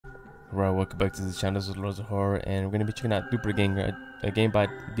Right, welcome back to the channel. This is Lords of Horror, and we're gonna be checking out doppelganger, a game by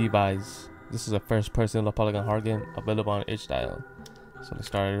Device. This is a first-person doppelganger horror game available on itch.io. So let's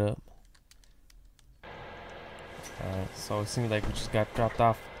start it up. Alright, so it seems like we just got dropped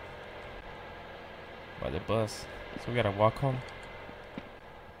off by the bus, so we gotta walk home.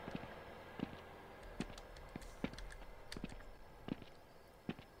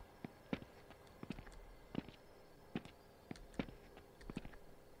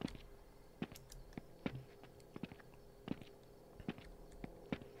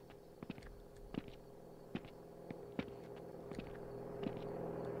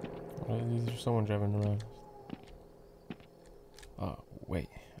 There's someone driving around. Oh, wait.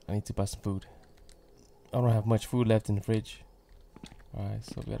 I need to buy some food. I don't have much food left in the fridge. Alright,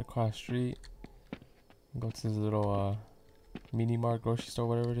 so we gotta cross the street. Go to this little mini mart, grocery store,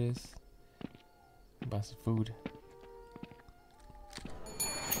 whatever it is. Buy some food.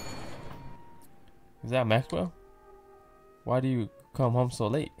 Is that Maxwell? Why do you come home so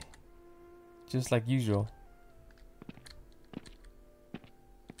late? Just like usual.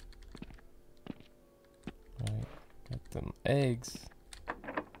 Alright, got them eggs.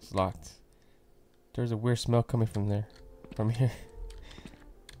 It's locked. There's a weird smell coming from there. From here.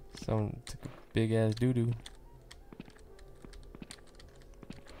 Someone took a big ass doo doo.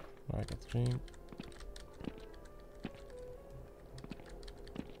 Alright, got the drink.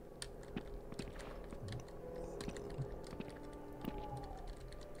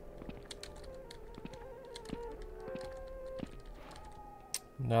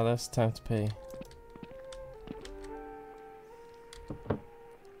 Now that's time to pay.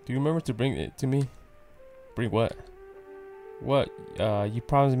 Do you remember to bring it to me? Bring what? What? You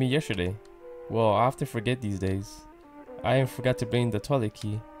promised me yesterday. Well, I often forget these days. I even forgot to bring the toilet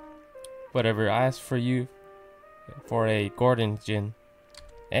key. Whatever, I asked for you for a Gordon gin.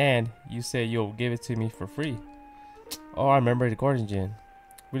 And you said you'll give it to me for free. Oh, I remember the Gordon gin.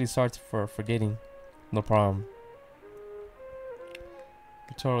 Really sorry for forgetting. No problem.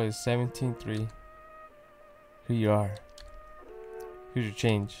 The total is 17.3. Here you are. Here's your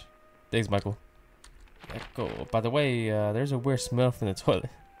change. Thanks, Michael. Go. By the way, there's a weird smell from the toilet.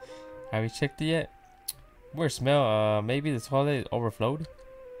 Have you checked it yet? Weird smell. Maybe the toilet overflowed.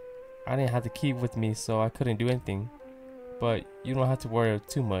 I didn't have the key with me, so I couldn't do anything. But you don't have to worry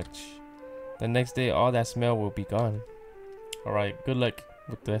too much. The next day, all that smell will be gone. Alright, good luck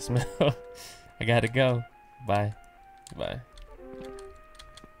with the smell. I gotta go. Bye. Bye.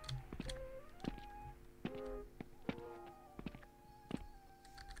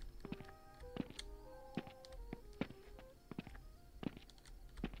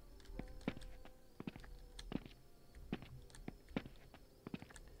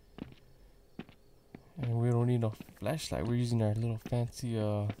 And we don't need no flashlight. We're using our little fancy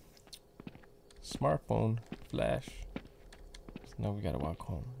smartphone flash. So now we gotta walk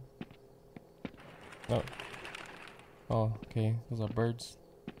home. Oh. Oh, okay. Those are birds.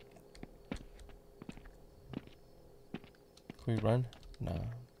 Can we run? Nah.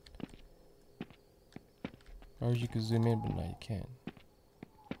 Or you can zoom in, but no, you can't.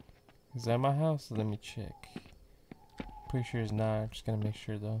 Is that my house? Let me check. Pretty sure it's not. I'm just gonna make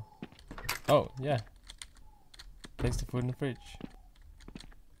sure though. Oh, yeah. Place the food in the fridge.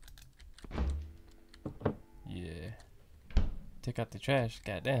 Yeah. Take out the trash.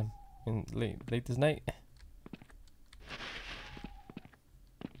 Goddamn. And late this night.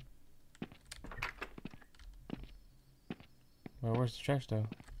 Well, where's the trash though?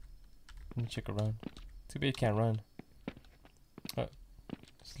 Let me check around. Too bad you can't run. Oh,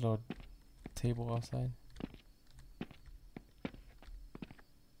 there's a little table outside.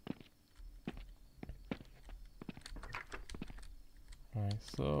 Alright,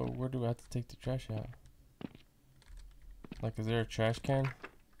 so where do I have to take the trash out? Like, is there a trash can?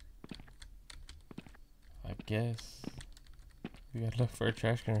 I guess. We gotta look for a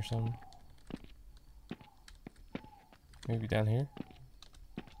trash can or something. Maybe down here?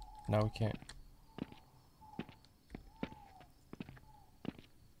 No, we can't.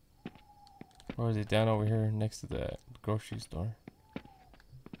 Or is it down over here next to the grocery store?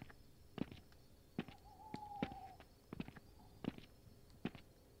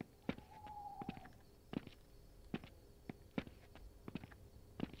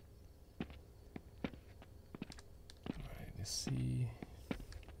 Alright, let's see.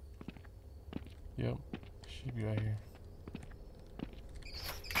 Yep, should be right here.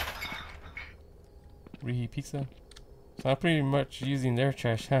 Reheat pizza. So I'm pretty much using their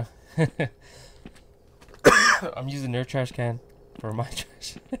trash, huh? I'm using their trash can for my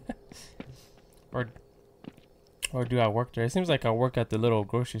trash. Or Or do I work there? It seems like I work at the little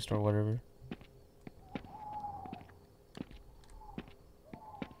grocery store or whatever.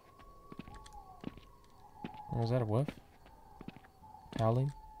 Or is that a wolf?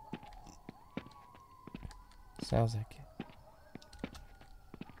 Howling? Sounds like it.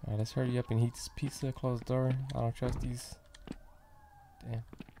 Alright, let's hurry up and eat this pizza. Close the door. I don't trust these. Damn.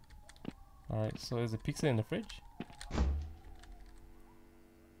 Alright, so is the pizza in the fridge?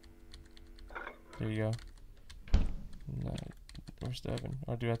 There you go. No, where's the oven?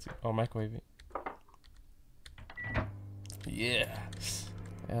 Or do I have to microwave it? Yeah.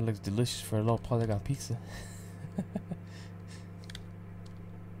 That looks delicious for a little polygon pizza.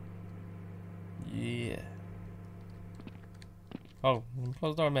 Yeah. Oh,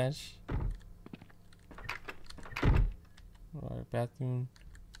 close the door, man. Alright, bathroom.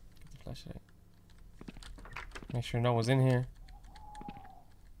 Get the flashlight. Make sure no one's in here.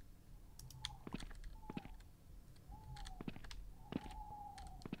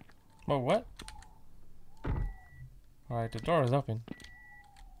 Oh, what? Alright, the door is open.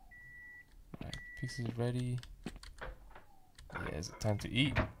 Alright, pizza's ready. Yeah, is it time to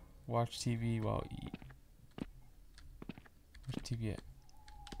eat? Watch TV while eat. Where's TV at?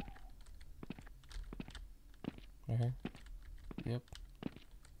 Right here? Yep.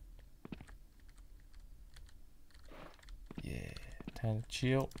 Yeah, time to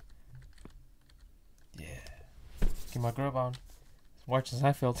chill. Yeah. Get my grub on. Watch as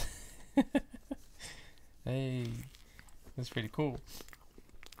I felt. Hey, that's pretty cool.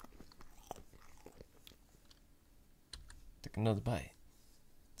 Take another bite.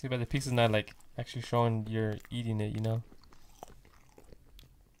 See, but the pizza's not like actually showing you're eating it, you know?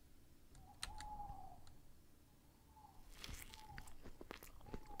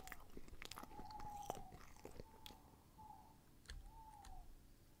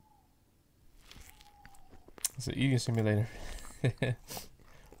 It's an eating simulator.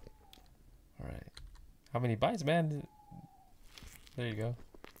 Alright. How many bites, man? There you go.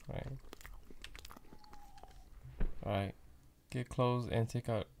 Alright. Alright. Get clothes and take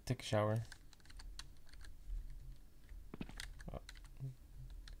a shower.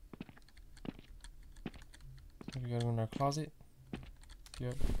 We gotta go in our closet.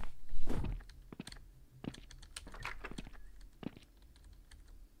 Yep.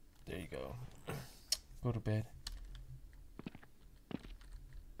 There you go. Go to bed.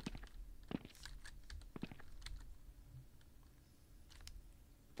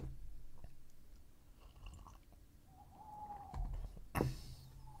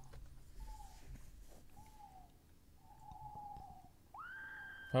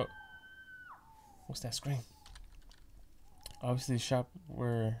 Oh, what's that scream? Obviously the shop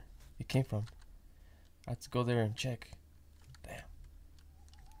where it came from. I had to go there and check. Damn.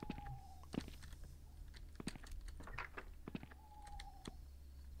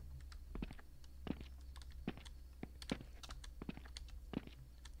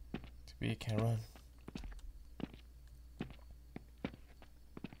 To be, it can't run.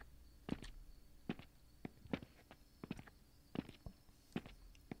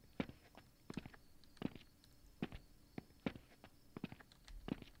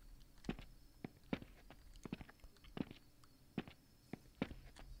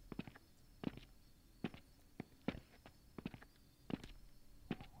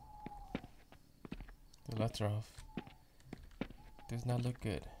 The lights are off. Does not look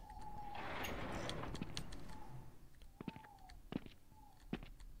good.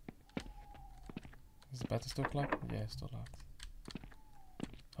 Is the bathroom still locked? Yeah, it's still locked.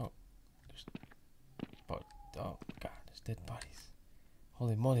 Oh, oh god, there's dead bodies.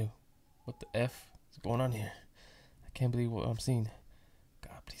 Holy moly, what the F is going on here? I can't believe what I'm seeing.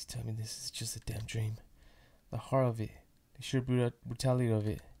 God, please tell me this is just a damn dream. The horror of it, the sheer brutality of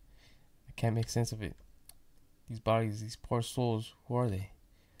it. I can't make sense of it. These bodies, these poor souls, who are they?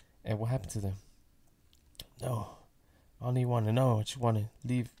 And what happened to them? No, I don't even want to know. I just want to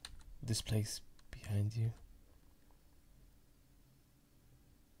leave this place behind you.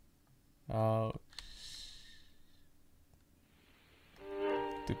 Oh,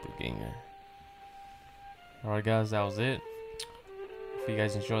 doppelganger. Alright guys, that was it. If you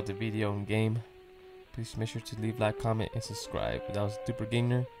guys enjoyed the video and game, please make sure to leave, like, comment, and subscribe. That was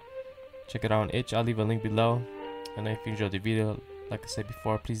doppelganger. Check it out on itch. I'll leave a link below. And if you enjoyed the video, like I said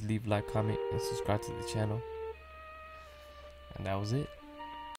before, please leave, like, comment, and subscribe to the channel. And that was it.